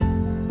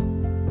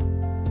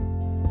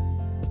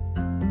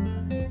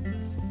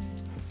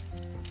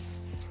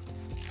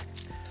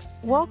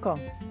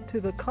Welcome to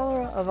the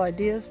Color of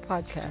Ideas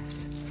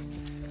podcast.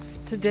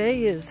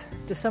 Today is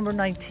December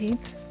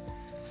 19th,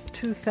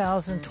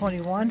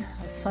 2021,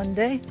 a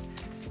Sunday.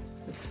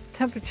 The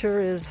temperature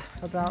is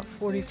about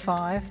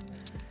 45,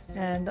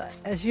 and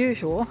as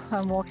usual,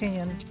 I'm walking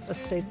in a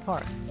state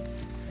park.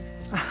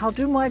 I'll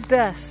do my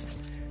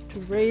best to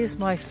raise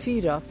my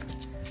feet up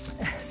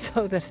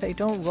so that they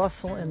don't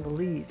rustle in the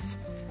leaves.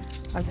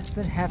 I've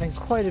been having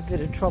quite a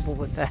bit of trouble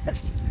with that,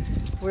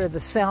 where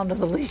the sound of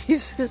the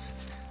leaves is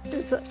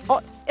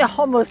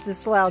almost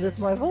as loud as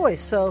my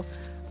voice. So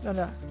I'm going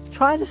to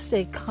try to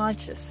stay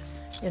conscious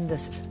in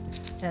this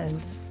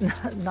and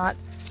not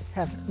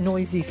have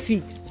noisy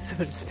feet, so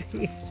to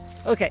speak.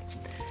 Okay,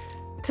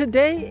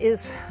 today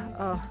is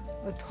a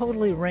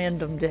totally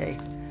random day.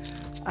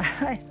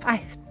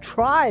 I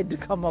tried to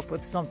come up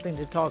with something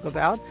to talk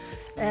about,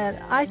 and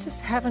I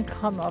just haven't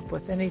come up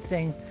with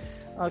anything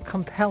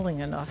compelling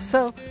enough.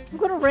 So I'm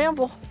going to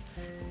ramble,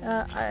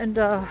 and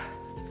I'm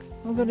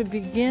going to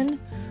begin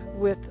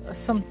with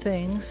some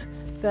things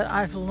that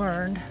I've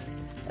learned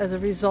as a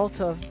result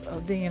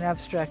of being an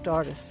abstract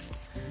artist.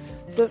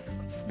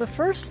 The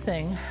first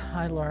thing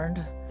I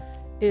learned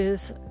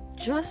is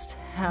just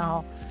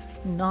how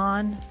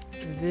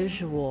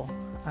non-visual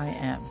I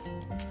am.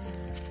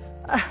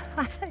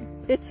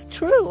 It's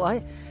true.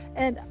 I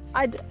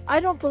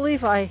don't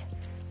believe I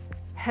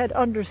had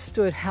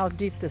understood how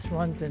deep this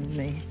runs in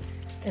me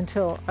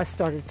until I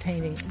started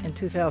painting in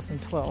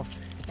 2012.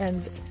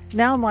 And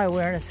now my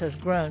awareness has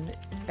grown,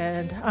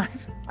 and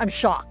I'm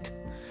shocked.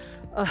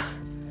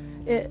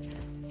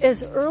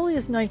 As early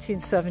as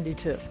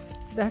 1972,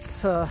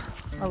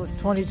 I was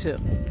 22,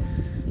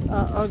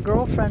 a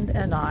girlfriend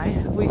and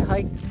we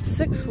hiked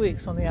 6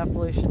 weeks on the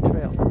Appalachian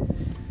Trail.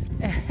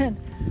 And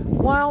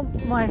while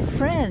my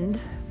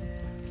friend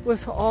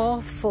was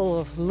all full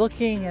of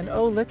looking and,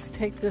 let's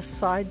take this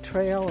side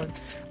trail and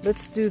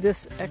let's do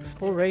this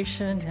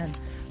exploration and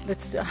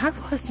I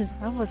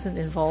wasn't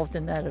involved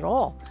in that at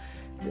all.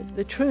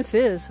 The truth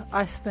is,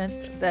 I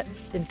spent that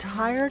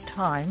entire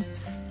time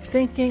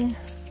thinking,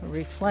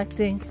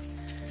 reflecting,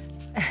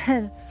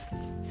 and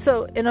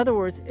so, in other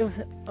words, it was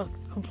a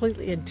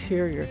completely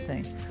interior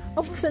thing.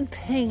 I wasn't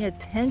paying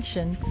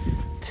attention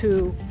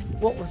to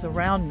what was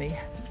around me.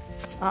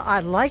 I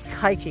like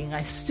hiking.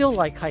 I still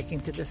like hiking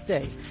to this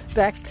day.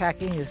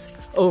 Backpacking is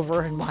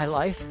over in my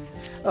life,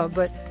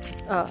 but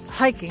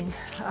hiking,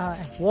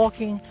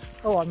 walking,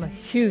 I'm a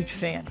huge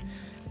fan.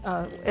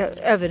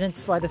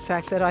 Evidenced by the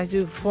fact that I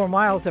do 4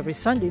 miles every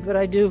Sunday, but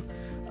I do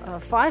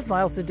 5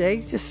 miles a day,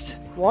 just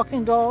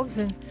walking dogs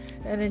and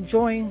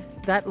enjoying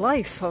that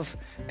life of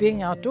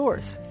being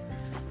outdoors.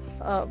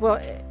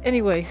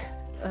 Anyway,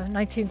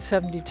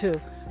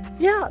 1972.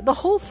 Yeah, the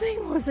whole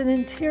thing was an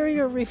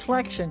interior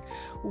reflection.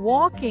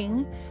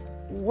 Walking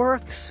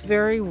works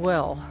very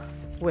well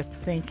with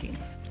thinking.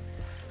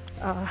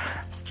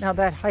 Now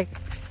that hike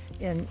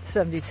in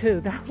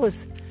 72, that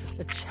was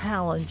a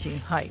challenging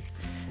hike.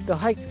 The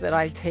hike that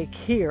I take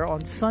here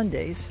on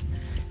Sundays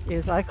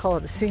I call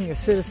it a senior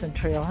citizen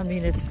trail. I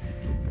mean, it's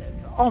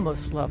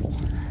almost level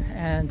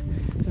and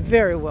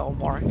very well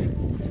marked.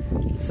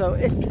 So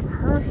it's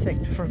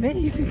perfect for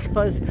me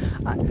because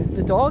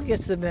the dog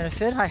gets the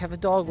benefit. I have a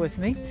dog with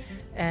me,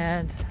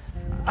 and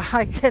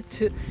I get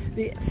to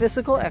the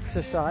physical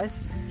exercise,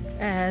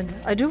 and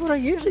I do what I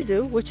usually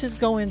do, which is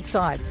go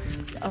inside.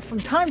 From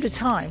time to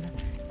time,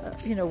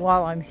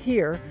 while I'm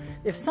here,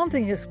 if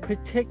something is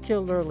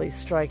particularly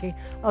striking,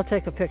 I'll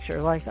take a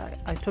picture. Like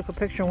I took a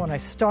picture when I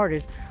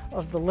started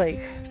of the lake.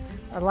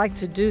 I like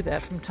to do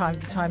that from time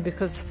to time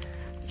because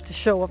to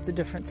show up the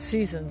different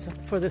seasons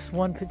for this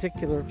one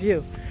particular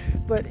view.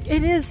 But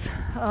it is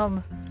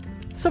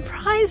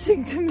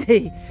surprising to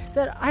me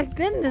that I've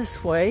been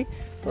this way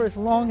for as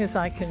long as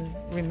I can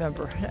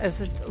remember.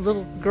 As a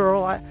little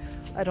girl, I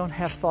don't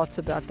have thoughts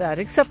about that,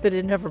 except that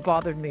it never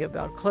bothered me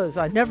about clothes.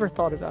 I never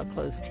thought about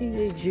clothes.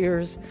 Teenage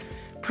years,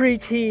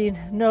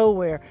 preteen,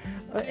 nowhere.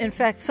 In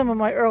fact, some of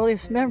my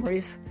earliest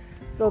memories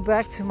go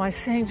back to my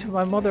saying to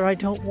my mother, I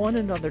don't want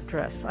another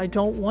dress. I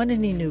don't want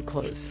any new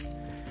clothes.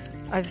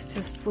 I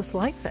just was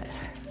like that.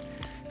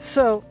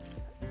 So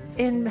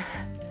in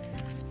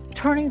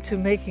turning to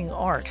making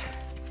art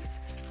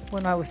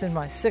when I was in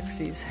my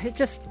 60s, it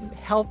just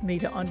helped me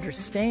to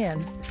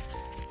understand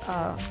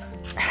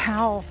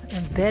how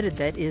embedded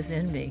that is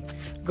in me.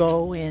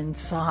 Go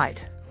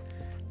inside.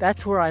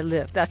 That's where I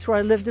lived. That's where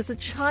I lived as a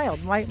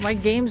child. My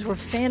games were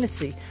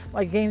fantasy.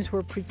 My games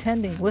were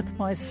pretending with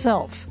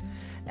myself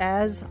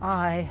as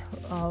I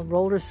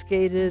roller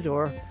skated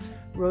or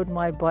rode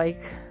my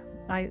bike.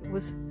 I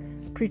was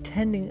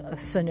pretending a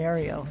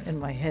scenario in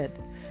my head.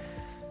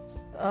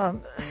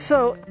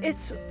 So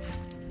it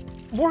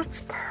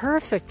works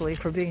perfectly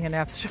for being an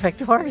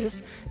abstract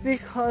artist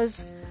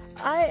because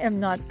I am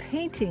not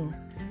painting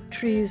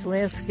trees,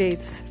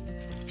 landscapes,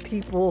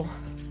 people,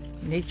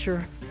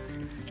 nature.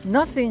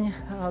 Nothing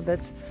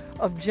that's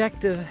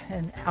objective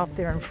and out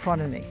there in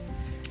front of me.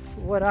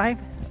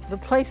 The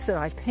place that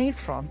I paint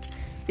from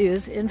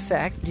is in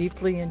fact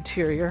deeply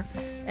interior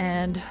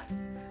and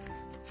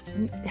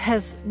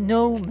has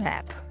no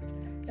map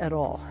at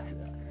all.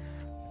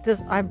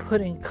 I'm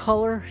putting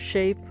color,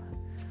 shape,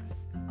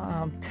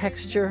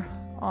 texture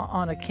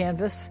on a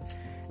canvas,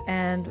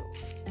 and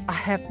I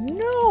have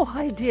no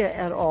idea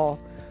at all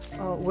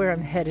where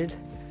I'm headed.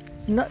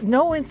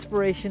 No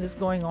inspiration is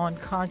going on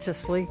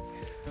consciously.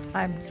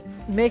 I'm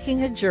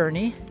making a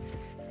journey,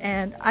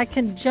 and I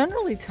can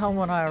generally tell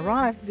when I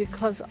arrive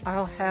because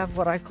I'll have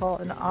what I call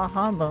an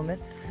aha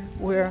moment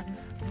where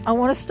I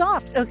want to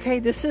stop. Okay,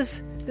 this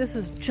is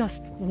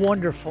just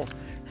wonderful.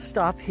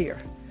 Stop here.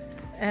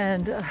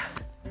 And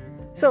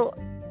so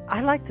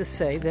I like to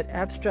say that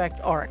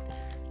abstract art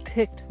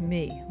picked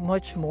me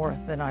much more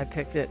than I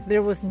picked it.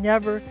 There was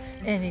never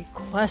any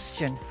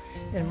question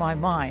in my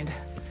mind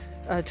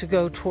to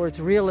go towards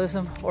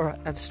realism or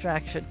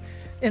abstraction.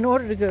 In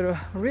order to go to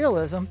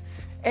realism,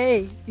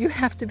 A, you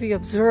have to be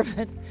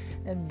observant,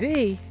 and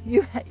B,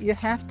 you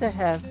have to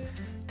have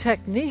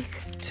technique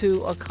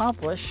to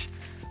accomplish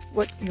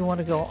what you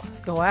want to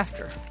go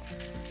after.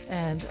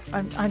 And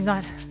I'm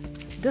not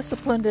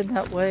disciplined in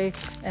that way,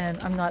 and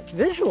I'm not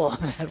visual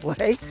in that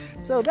way,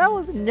 so that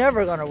was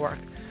never going to work.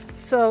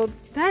 So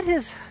that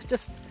is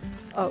just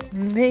a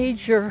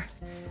major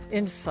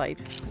insight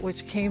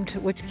which came to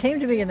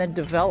me and then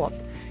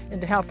developed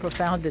into how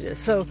profound it is.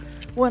 So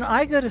when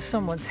I go to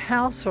someone's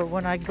house or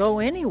when I go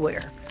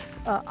anywhere,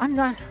 I'm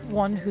not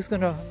one who's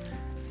going to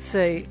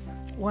say,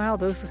 wow,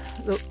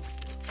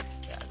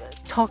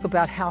 talk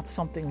about how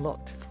something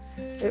looked.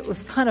 It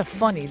was kind of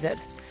funny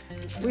that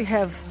we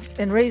have,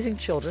 in raising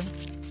children,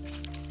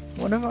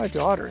 one of our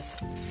daughters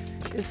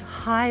is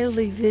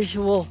highly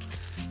visual.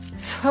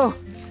 So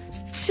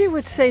she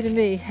would say to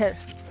me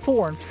at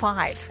 4 and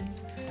 5,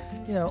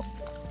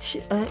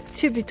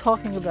 she'd be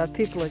talking about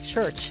people at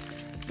church.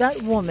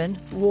 That woman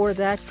wore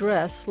that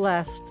dress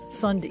last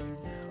Sunday,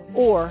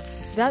 or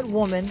that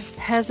woman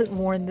hasn't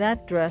worn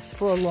that dress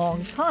for a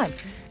long time.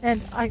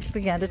 And I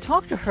began to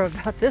talk to her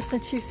about this,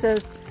 and she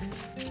said,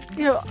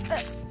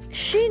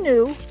 she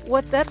knew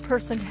what that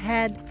person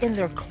had in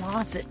their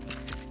closet.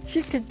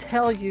 She could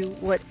tell you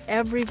what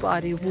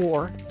everybody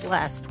wore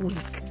last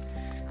week.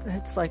 And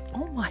it's like,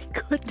 oh my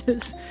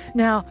goodness.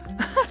 Now,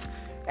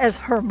 as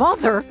her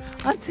mother,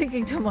 I'm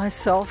thinking to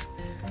myself,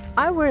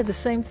 I wear the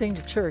same thing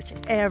to church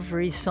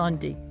every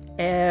Sunday,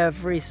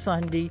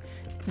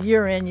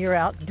 year in, year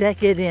out,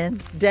 decade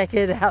in,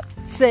 decade out,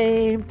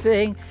 same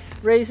thing.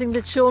 Raising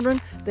the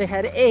children, they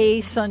had a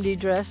Sunday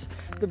dress.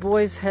 The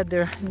boys had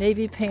their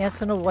navy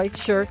pants and a white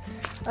shirt.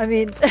 I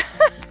mean,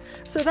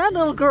 so that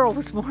little girl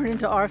was born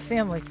into our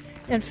family.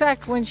 In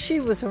fact, when she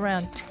was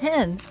around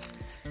 10,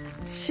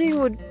 she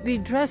would be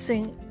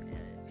dressing,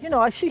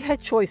 she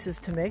had choices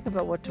to make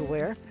about what to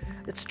wear.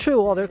 It's true,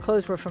 all their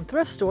clothes were from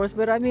thrift stores,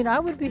 but I mean, I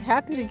would be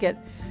happy to get,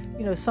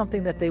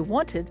 something that they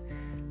wanted.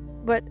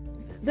 But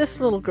this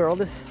little girl,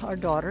 our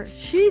daughter,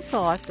 she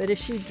thought that if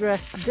she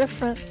dressed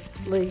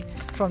differently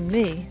from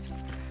me,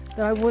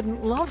 that I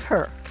wouldn't love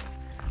her.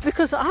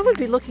 Because I would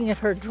be looking at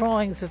her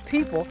drawings of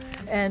people,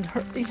 and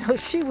her,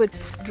 she would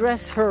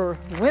dress her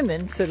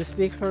women, so to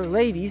speak, her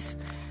ladies,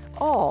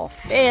 all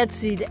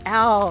fancied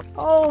out.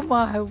 Oh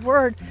my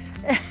word.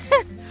 And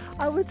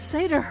I would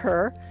say to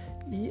her,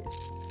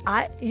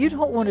 you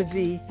don't want to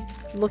be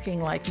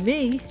looking like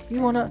me.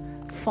 You want to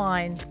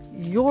find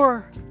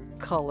your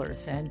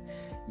colors and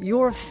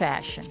your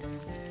fashion.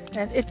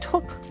 And it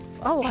took,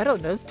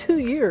 2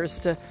 years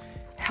to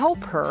help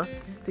her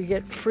to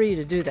get free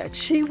to do that.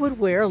 She would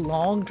wear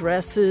long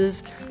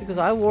dresses because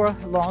I wore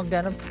long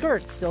denim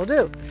skirts, still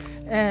do.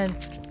 And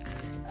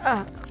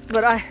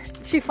but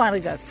she finally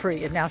got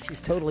free, and now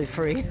she's totally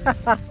free.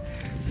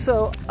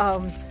 So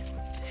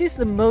she's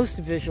the most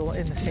visual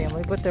in the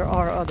family, but there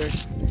are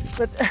others.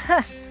 But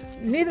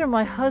neither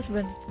my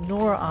husband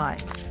nor I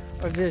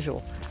are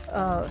visual.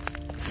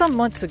 Some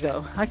months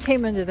ago, I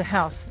came into the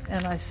house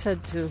and I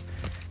said to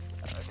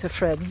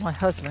Fred, my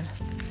husband,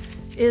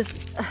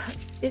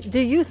 do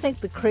you think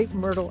the crepe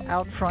myrtle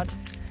out front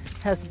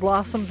has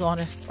blossoms on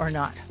it or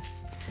not?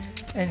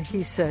 And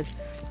he said,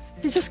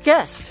 he just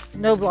guessed,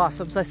 no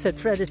blossoms. I said,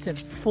 Fred, it's in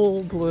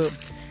full bloom.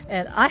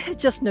 And I had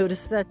just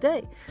noticed that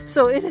day.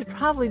 So it had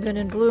probably been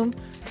in bloom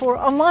for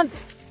a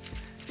month.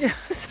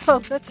 So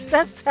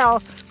that's how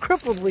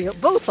crippled we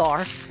both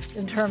are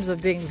in terms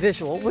of being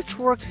visual, which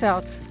works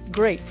out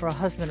great for a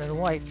husband and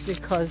wife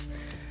because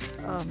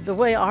the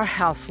way our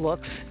house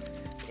looks,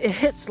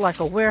 it's like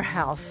a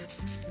warehouse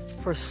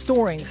for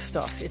storing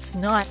stuff. It's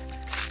not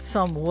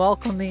some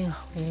welcoming,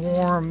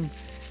 warm,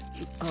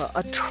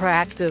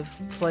 attractive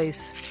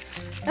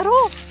place at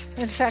all.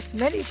 In fact,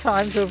 many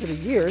times over the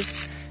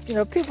years,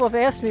 people have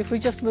asked me if we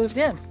just moved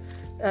in.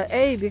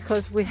 A,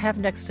 because we have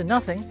next to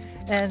nothing,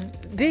 and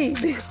B,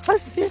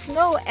 because there's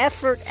no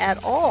effort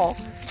at all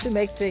to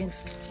make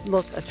things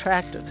look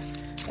attractive.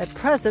 At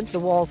present, the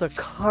walls are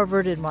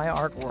covered in my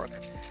artwork.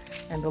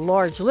 And the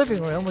large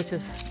living room, which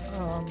is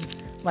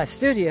my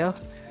studio,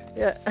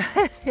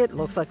 it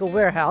looks like a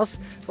warehouse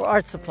for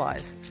art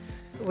supplies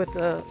with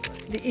the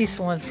the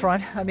easel in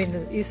front,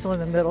 the easel in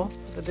the middle,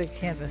 the big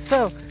canvas.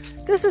 So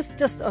this is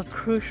just a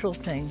crucial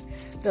thing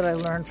that I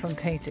learned from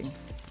painting.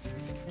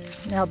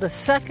 Now the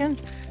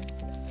second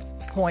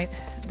point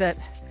that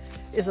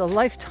is a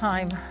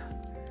lifetime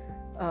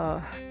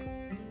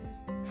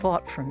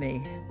thought for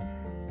me,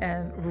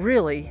 and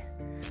really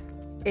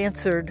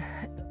answered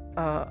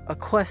a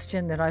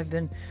question that I've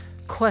been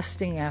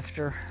questing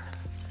after,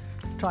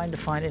 trying to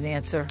find an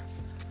answer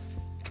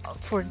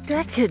for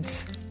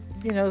decades,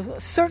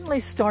 certainly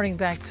starting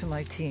back to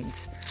my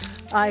teens.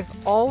 I've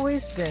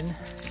always been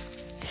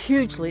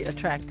hugely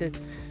attracted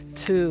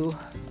to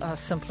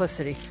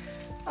simplicity.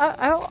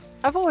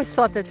 I've always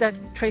thought that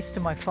traced to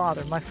my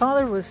father. My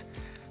father was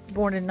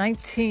born in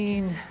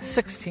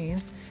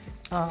 1916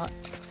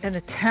 in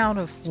a town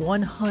of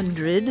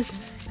 100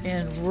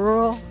 in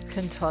rural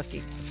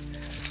Kentucky.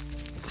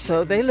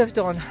 So they lived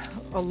on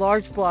a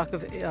large block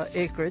of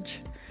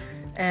acreage,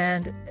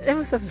 and it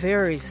was a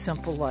very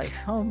simple life.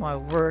 Oh my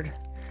word.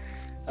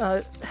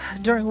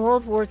 During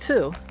World War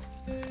II,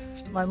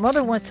 my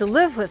mother went to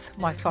live with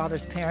my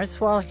father's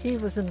parents while he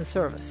was in the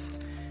service.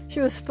 She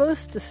was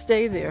supposed to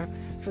stay there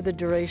for the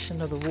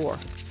duration of the war.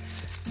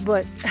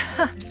 But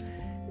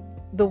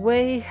the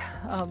way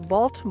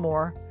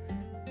Baltimore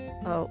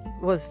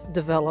was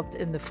developed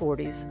in the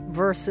 40s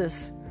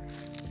versus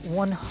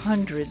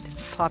 100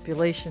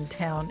 population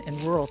town in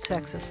rural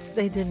Texas,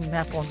 they didn't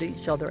map onto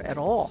each other at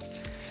all.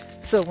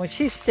 So when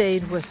she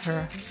stayed with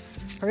her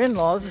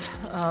in-laws,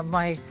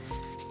 my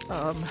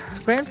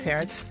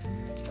grandparents,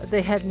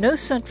 they had no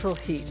central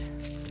heat.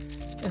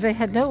 They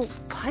had no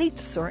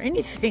pipes or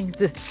anything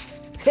to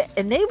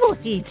enable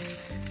heat.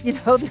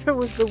 There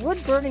was the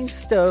wood-burning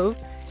stove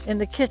in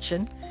the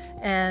kitchen,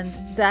 and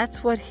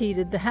that's what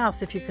heated the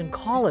house, if you can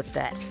call it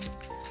that.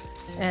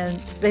 And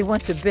they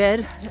went to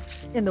bed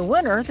in the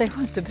winter. They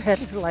went to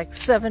bed at like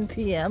 7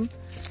 p.m.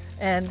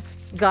 and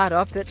got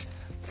up at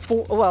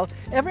 4. Well,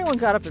 everyone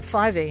got up at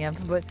 5 a.m.,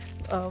 but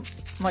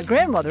my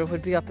grandmother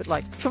would be up at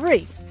like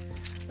 3,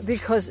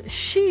 because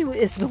she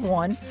is the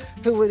one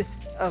who would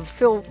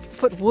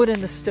put wood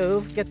in the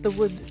stove, get the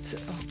wood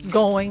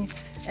going,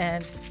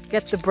 and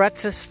get the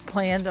breakfast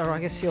planned, or I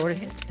guess you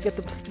already get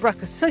the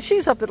breakfast. So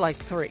she's up at like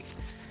 3.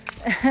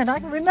 And I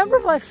remember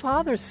my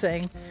father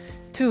saying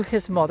to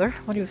his mother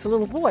when he was a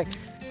little boy,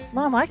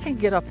 "Mom, I can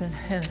get up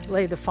and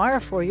lay the fire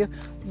for you."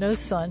 "No,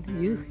 son,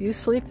 you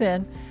sleep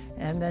in,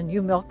 and then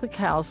you milk the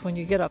cows when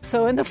you get up."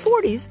 So in the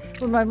 40s,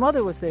 when my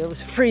mother was there, it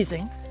was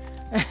freezing,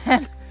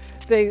 and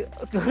they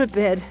go to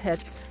bed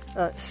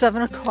at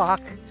 7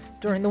 o'clock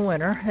during the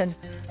winter and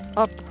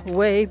up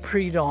way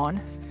pre-dawn.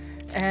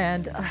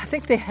 And I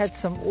think they had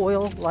some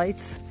oil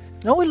lights,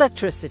 no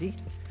electricity,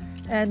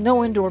 and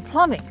no indoor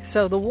plumbing.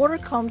 So the water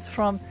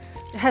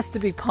it has to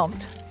be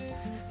pumped,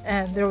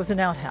 and there was an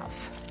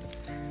outhouse.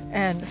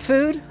 And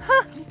food,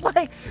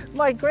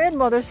 my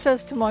grandmother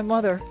says to my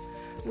mother,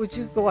 "Would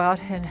you go out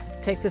and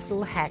take this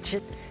little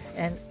hatchet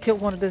and kill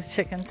one of those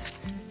chickens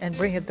and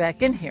bring it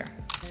back in here?"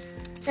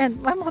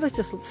 And my mother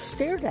just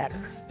stared at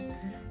her.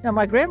 Now,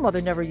 my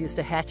grandmother never used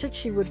a hatchet.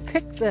 She would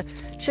pick the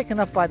chicken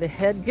up by the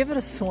head, give it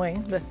a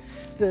swing,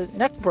 the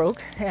neck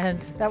broke, and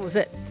that was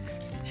it.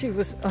 She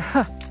was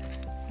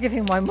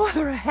giving my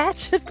mother a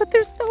hatchet, but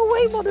there's no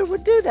way Mother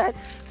would do that.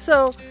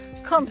 So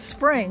come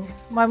spring,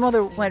 my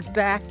mother went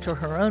back to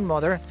her own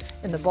mother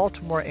in the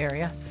Baltimore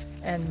area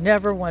and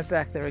never went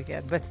back there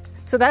again. But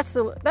so that's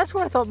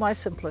where I thought my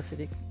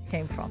simplicity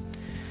came from.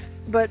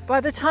 But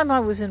by the time I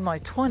was in my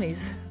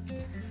 20s,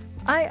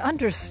 I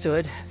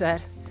understood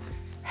that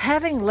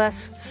having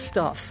less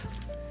stuff,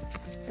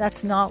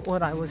 that's not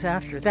what I was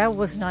after. That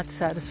was not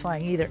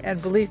satisfying either.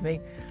 And believe me,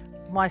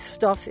 my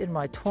stuff in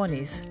my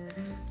 20s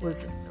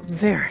was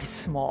very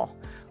small.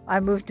 I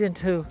moved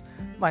into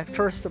my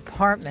first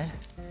apartment.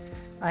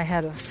 I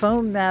had a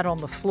foam mat on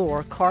the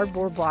floor,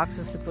 cardboard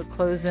boxes to put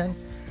clothes in,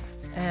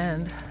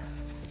 and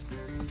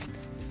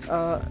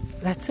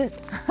that's it.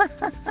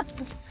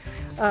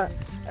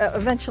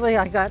 Eventually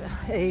I got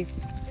a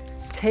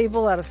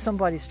table out of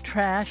somebody's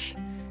trash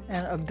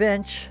and a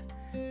bench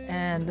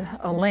and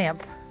a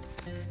lamp,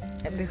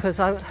 because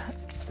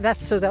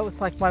that was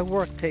like my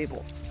work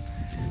table.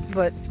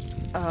 But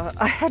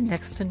I had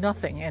next to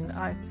nothing, and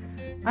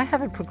I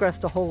haven't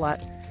progressed a whole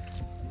lot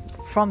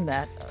from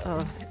that,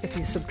 if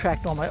you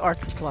subtract all my art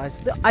supplies.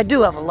 I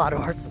do have a lot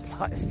of art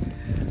supplies.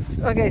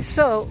 Okay,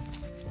 so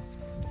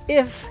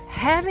if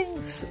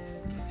having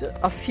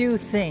a few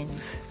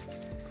things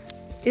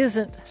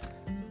isn't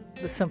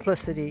the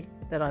simplicity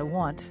that I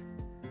want,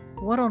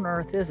 what on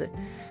earth is it?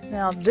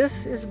 Now,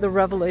 this is the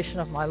revelation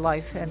of my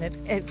life, and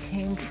it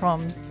came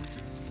from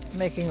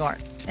making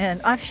art.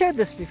 And I've shared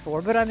this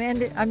before, but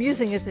I'm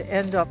using it to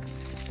end up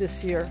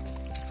this year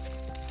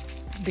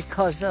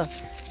because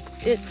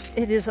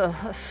it is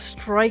a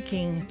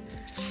striking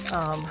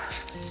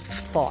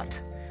thought.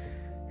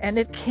 And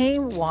it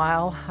came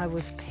while I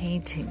was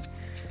painting.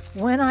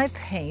 When I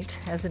paint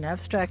as an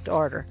abstract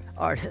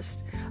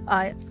artist,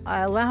 I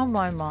allow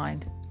my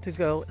mind to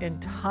go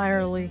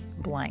entirely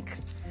blank.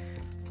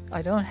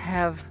 I don't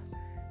have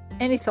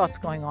any thoughts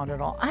going on at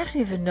all. I don't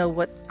even know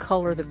what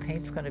color the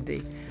paint's going to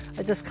be.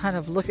 I just kind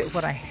of look at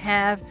what I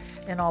have,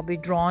 and I'll be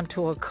drawn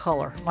to a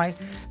color. My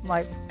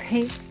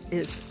paint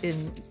is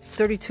in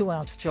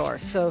 32-ounce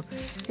jars, so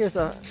here's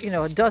a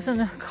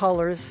dozen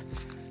colors.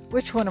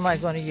 Which one am I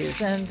going to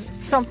use? And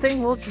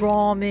something will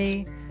draw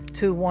me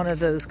to one of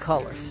those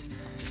colors.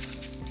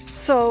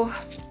 So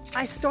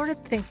I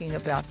started thinking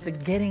about the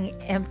getting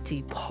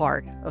empty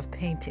part of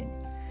painting,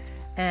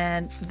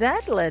 and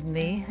that led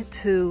me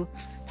to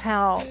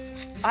how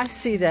I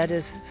see that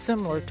as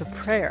similar to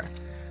prayer.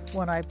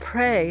 When I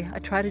pray, I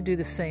try to do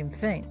the same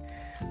thing.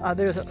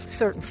 There's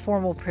certain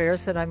formal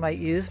prayers that I might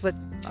use, but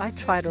I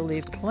try to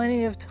leave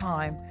plenty of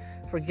time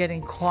for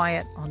getting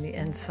quiet on the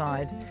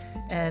inside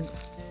and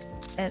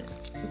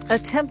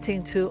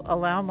attempting to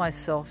allow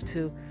myself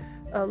to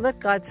let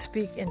God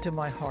speak into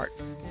my heart.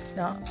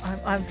 Now,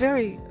 I'm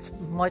very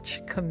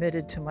much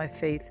committed to my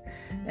faith,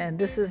 and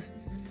this is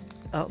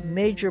a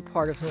major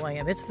part of who I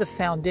am. It's the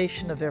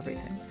foundation of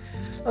everything.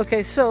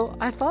 Okay, so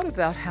I thought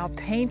about how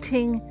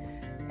painting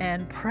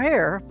and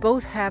prayer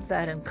both have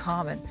that in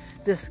common,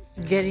 this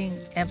getting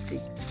empty.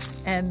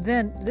 And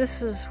then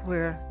this is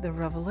where the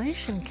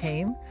revelation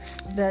came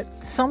that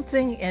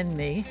something in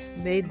me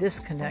made this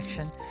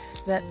connection,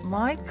 that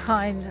my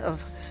kind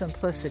of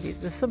simplicity,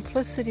 the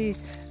simplicity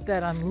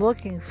that I'm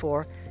looking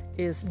for,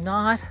 is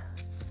not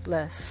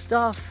less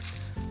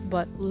stuff,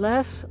 but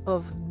less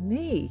of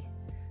me.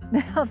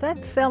 Now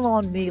that fell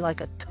on me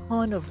like a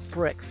ton of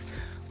bricks.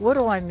 What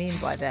do I mean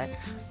by that?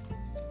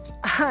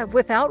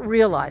 Without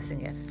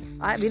realizing it,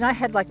 I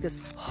had like this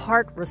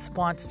heart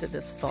response to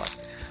this thought.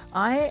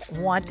 I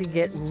want to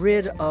get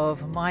rid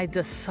of my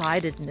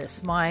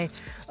decidedness, my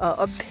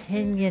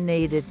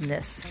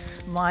opinionatedness,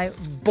 my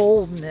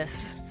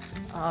boldness.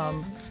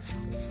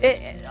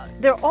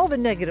 They're all the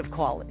negative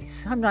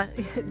qualities.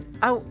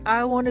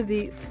 I want to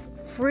be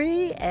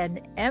free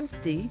and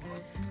empty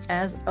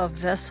as a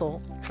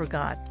vessel for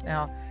God.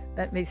 Now,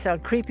 that may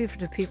sound creepy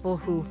to people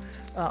who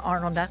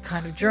aren't on that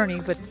kind of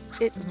journey, but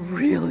it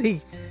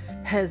really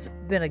has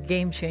been a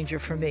game changer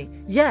for me.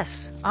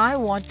 Yes, I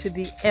want to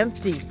be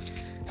empty.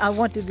 I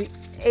want to be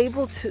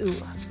able to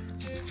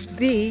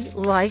be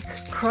like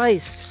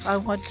Christ. I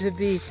want to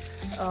be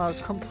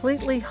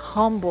completely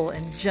humble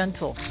and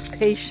gentle,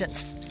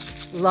 patient,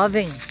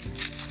 loving.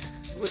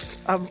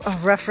 I'm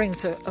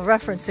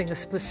referencing a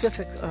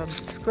specific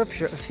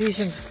scripture,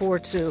 Ephesians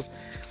 4:2,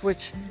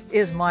 which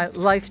is my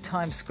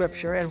lifetime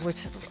scripture and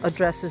which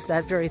addresses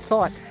that very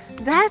thought.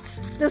 That's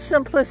the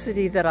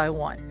simplicity that I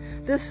want.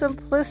 The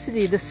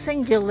simplicity, the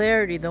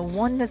singularity, the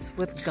oneness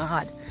with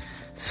God.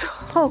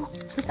 So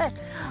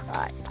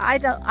I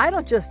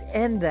don't just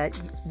end that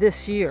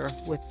this year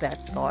with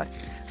that thought.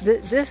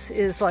 This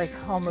is like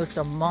almost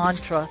a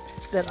mantra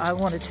that I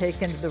want to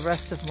take into the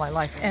rest of my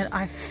life. And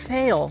I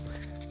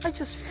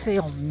just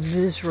fail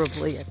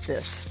miserably at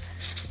this.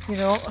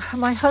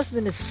 My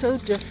husband is so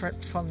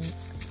different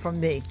from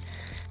me.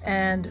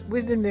 And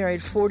we've been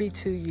married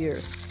 42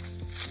 years.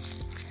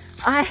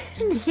 I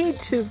need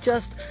to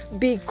just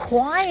be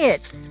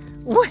quiet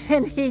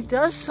when he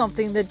does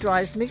something that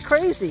drives me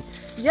crazy.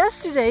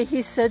 Yesterday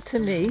he said to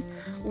me,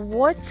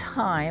 "What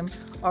time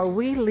are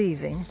we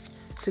leaving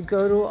to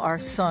go to our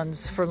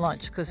son's for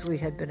lunch?" Because we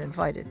had been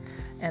invited.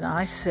 And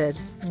I said,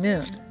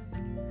 "Noon."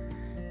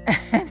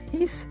 And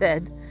he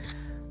said,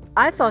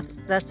 "I thought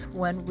that's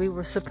when we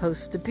were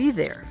supposed to be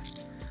there."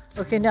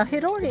 Okay, now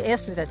he'd already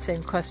asked me that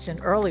same question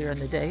earlier in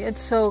the day, and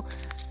so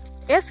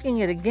asking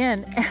it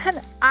again,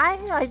 and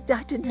I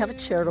didn't have a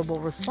charitable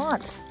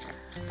response.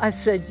 I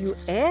said, "You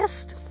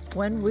asked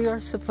when we are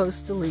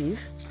supposed to leave.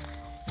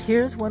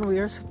 Here's when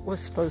we're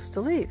supposed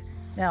to leave."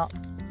 Now,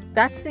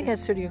 that's the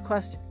answer to your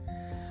question.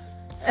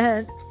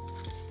 And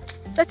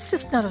that's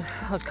just not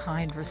a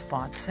kind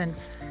response. And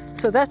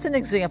so that's an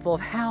example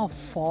of how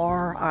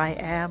far I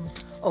am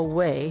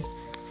away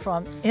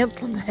from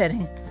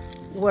implementing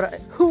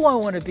who I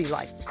want to be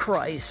like: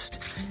 Christ,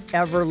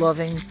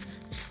 ever-loving,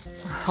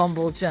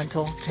 humble,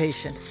 gentle,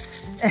 patient.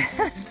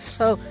 And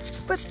so,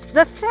 but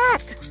the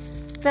fact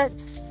that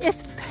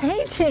it's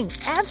painting,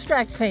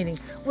 abstract painting,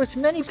 which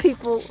many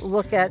people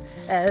look at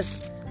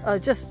as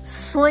just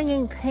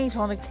slinging paint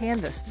on a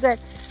canvas, that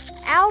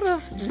out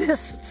of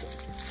this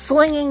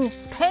slinging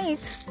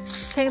paint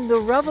came the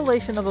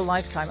revelation of a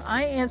lifetime.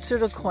 I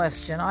answered a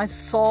question. I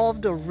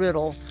solved a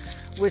riddle,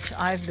 which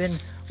I've been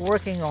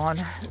working on,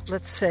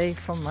 let's say,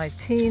 from my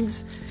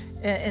teens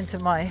into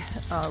my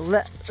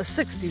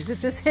 60s. If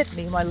this hit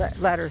me, my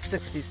latter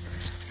 60s.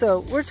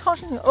 So we're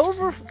talking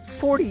over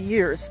 40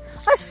 years.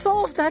 I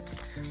solved that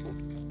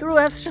through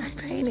abstract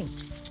painting.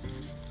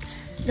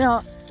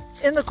 Now,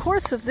 in the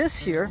course of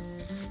this year,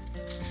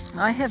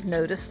 I have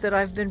noticed that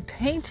I've been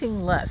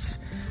painting less.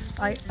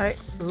 I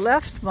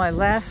left my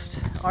last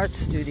art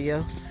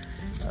studio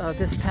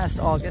this past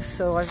August,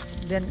 so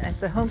I've been at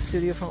the home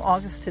studio from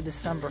August to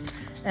December,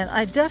 and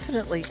I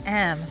definitely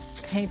am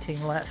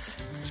painting less.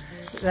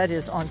 That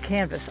is, on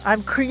canvas.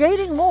 I'm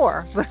creating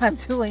more, but I'm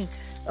doing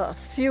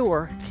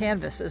fewer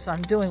canvases.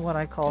 I'm doing what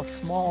I call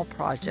small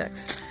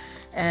projects.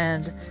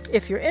 And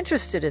if you're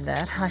interested in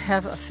that, I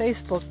have a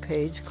Facebook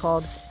page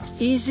called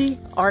Easy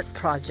Art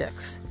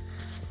Projects.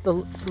 The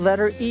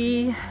letter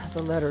E,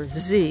 the letter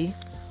Z,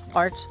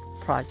 Art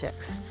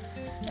Projects.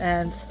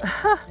 And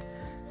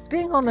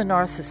being on the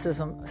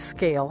narcissism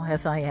scale,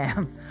 as I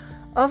am,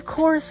 of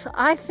course,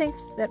 I think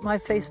that my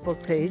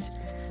Facebook page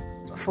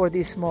for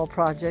these small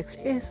projects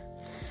is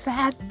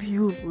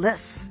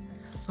fabulous.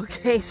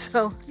 Okay,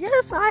 so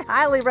yes, I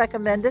highly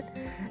recommend it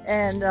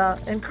and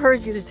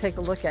encourage you to take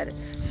a look at it.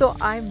 So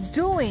I'm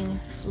doing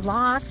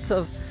lots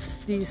of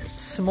these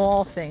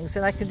small things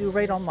that I can do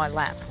right on my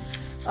lap.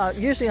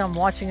 Usually I'm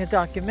watching a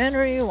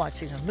documentary,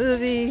 watching a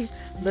movie,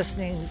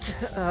 listening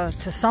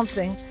to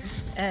something,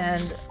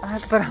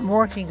 but I'm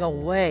working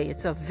away.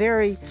 It's a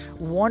very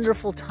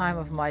wonderful time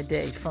of my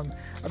day from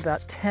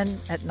about 10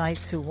 at night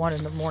to 1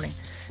 in the morning.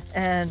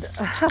 And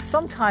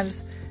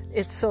sometimes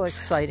it's so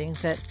exciting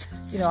that,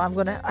 you know,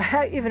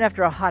 even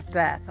after a hot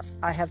bath,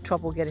 I have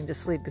trouble getting to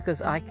sleep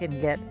because I can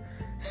get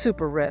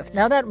super revved.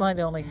 Now that might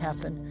only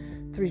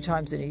happen 3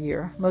 times in a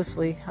year.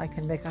 Mostly I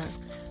can make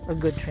a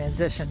good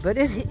transition, but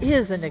it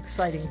is an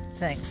exciting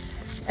thing.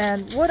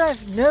 And what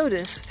I've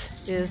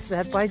noticed is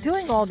that by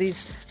doing all these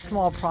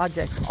small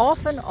projects,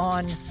 often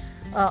on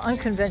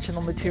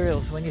unconventional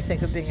materials when you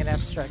think of being an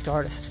abstract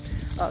artist,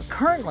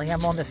 currently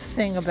I'm on this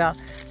thing about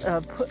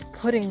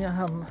putting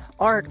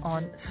art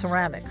on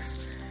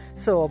ceramics.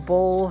 So a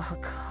bowl, a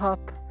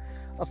cup,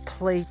 a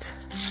plate,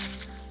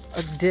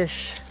 a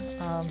dish.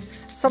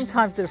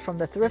 Sometimes they're from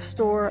the thrift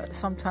store.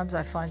 Sometimes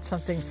I find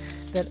something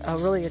that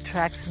really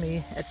attracts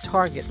me at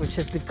Target, which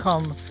has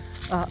become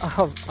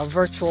a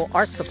virtual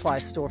art supply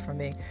store for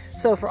me.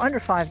 So for under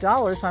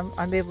 $5,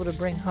 I'm able to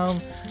bring home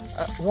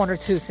 1 or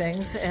 2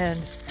 things, and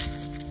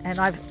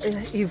I've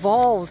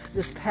evolved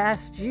this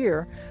past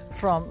year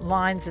from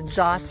lines and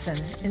dots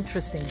and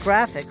interesting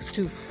graphics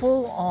to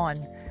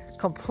full-on,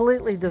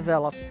 completely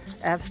developed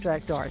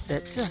abstract art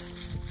that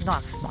just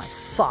knocks my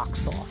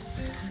socks off.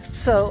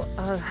 So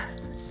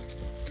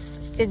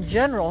in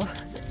general,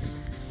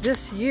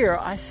 this year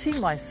I see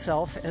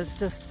myself as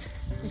just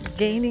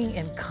gaining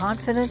in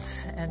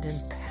confidence and in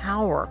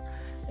power,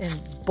 in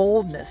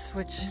boldness,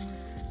 which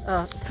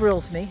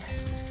thrills me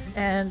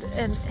and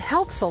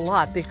helps a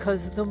lot,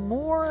 because the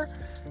more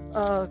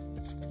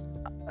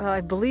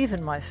I believe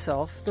in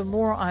myself, the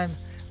more I'm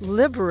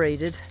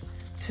liberated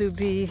to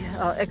be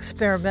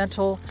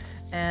experimental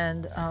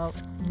and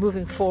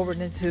moving forward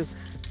into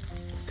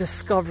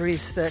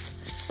discoveries that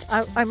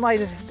I might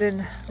have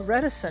been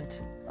reticent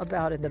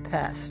about in the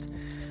past.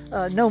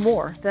 No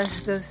more.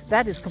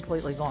 That is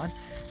completely gone.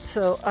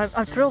 So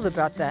I'm thrilled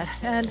about that.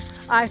 And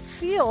I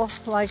feel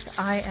like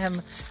I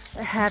am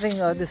having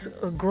this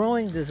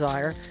growing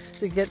desire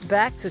to get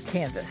back to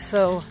canvas.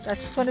 So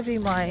that's going to be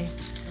my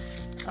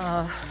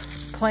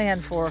plan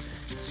for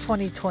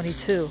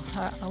 2022.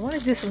 I want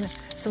to do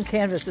some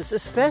canvases,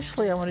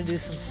 especially I want to do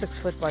some 6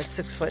 foot by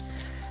 6 foot.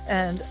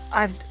 And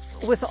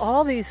with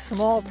all these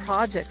small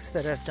projects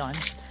that I've done,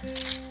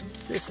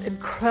 this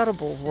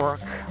incredible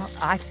work,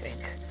 I think,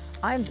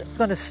 I'm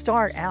going to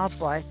start out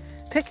by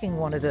picking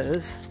one of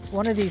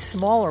these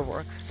smaller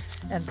works,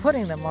 and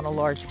putting them on a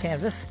large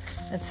canvas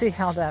and see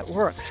how that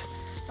works.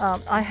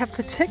 I have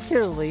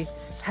particularly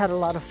had a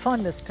lot of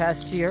fun this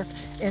past year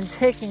in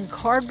taking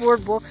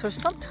cardboard books, or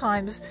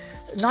sometimes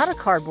not a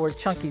cardboard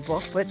chunky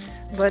book, but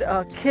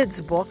a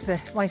kid's book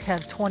that might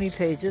have 20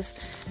 pages,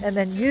 and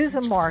then use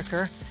a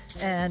marker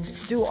and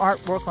do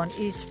artwork on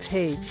each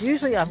page.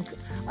 Usually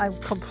I'm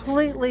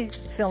completely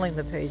filling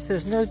the page.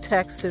 There's no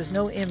text, there's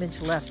no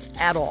image left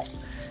at all.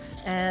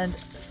 And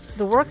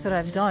the work that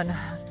I've done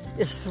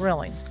is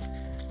thrilling,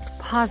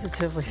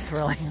 positively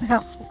thrilling. Now,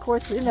 of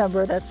course,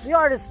 remember, that's the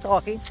artist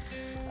talking.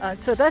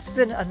 So that's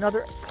been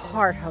another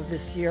part of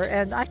this year,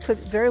 and I could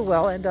very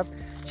well end up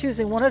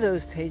choosing one of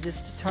those pages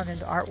to turn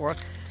into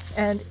artwork.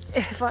 And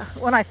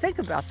when I think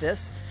about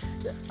this,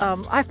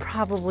 I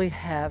probably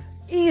have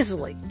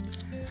easily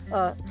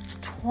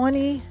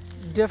 20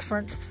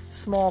 different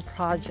small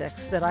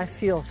projects that I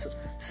feel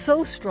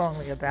so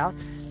strongly about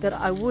that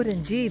I would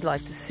indeed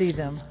like to see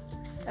them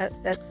at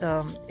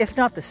if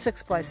not the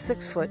 6 by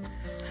 6 foot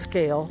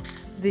scale,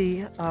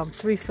 the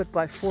 3 foot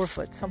by 4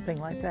 foot, something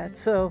like that.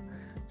 So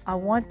I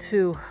want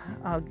to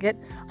get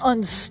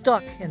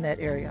unstuck in that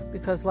area,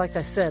 because like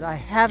I said, I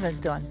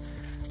haven't done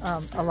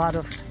a lot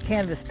of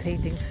canvas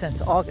painting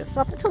since August.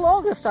 Up until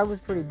August, I was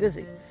pretty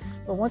busy.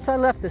 But once I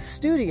left the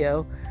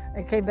studio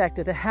and came back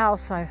to the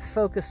house, I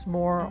focused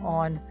more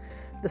on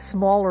the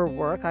smaller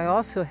work. I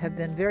also have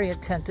been very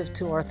attentive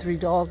to our 3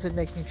 dogs and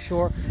making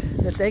sure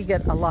that they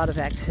get a lot of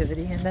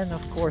activity. And then,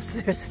 of course,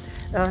 there's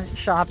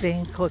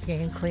shopping,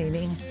 cooking,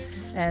 cleaning,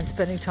 and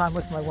spending time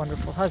with my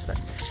wonderful husband.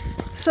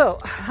 So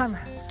I'm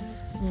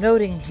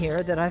noting here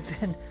that I've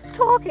been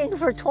talking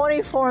for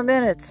 24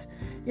 minutes,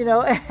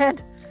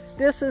 and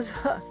this is,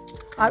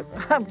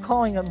 I'm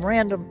calling them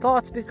random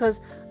thoughts, because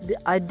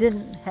I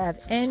didn't have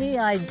any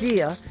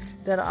idea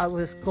that I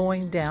was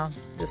going down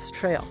this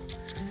trail.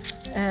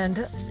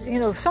 And,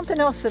 something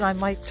else that I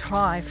might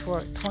try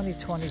for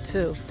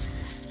 2022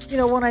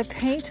 When I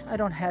paint, I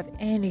don't have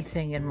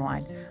anything in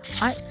mind.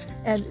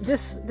 And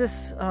this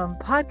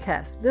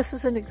podcast, this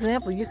is an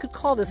example. You could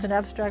call this an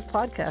abstract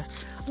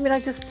podcast. I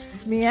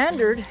just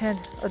meandered and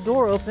a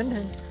door opened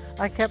and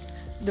I kept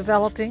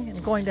developing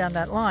and going down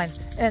that line.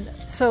 And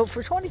so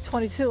for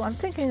 2022, I'm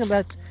thinking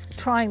about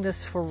trying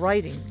this for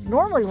writing.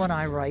 Normally when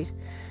I write,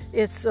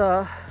 it's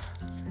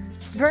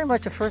very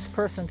much a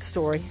first-person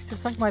story,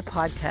 just like my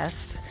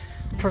podcasts.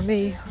 For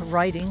me,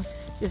 writing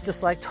is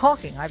just like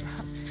talking.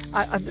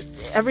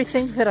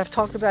 Everything that I've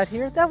talked about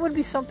here, that would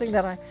be something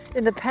that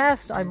in the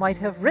past I might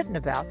have written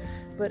about.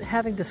 But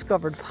having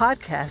discovered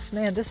podcasts,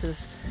 man, this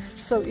is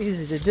so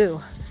easy to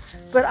do.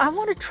 But I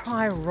want to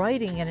try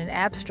writing in an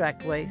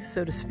abstract way,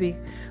 so to speak,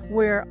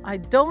 where I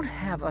don't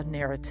have a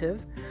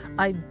narrative,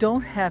 I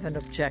don't have an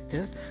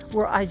objective,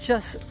 where I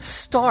just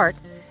start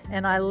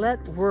and I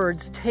let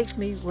words take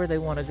me where they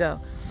want to go.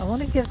 I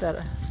want to give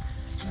that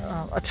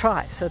a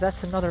try. So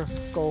that's another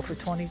goal for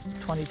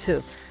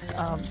 2022.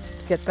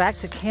 Get back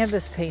to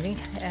canvas painting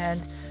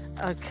and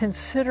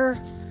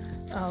consider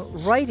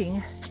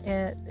writing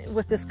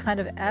with this kind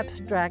of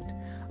abstract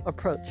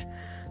approach.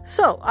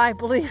 So I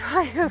believe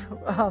I have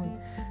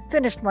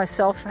finished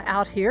myself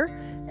out here,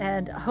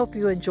 and I hope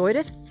you enjoyed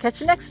it.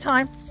 Catch you next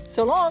time.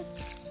 So long.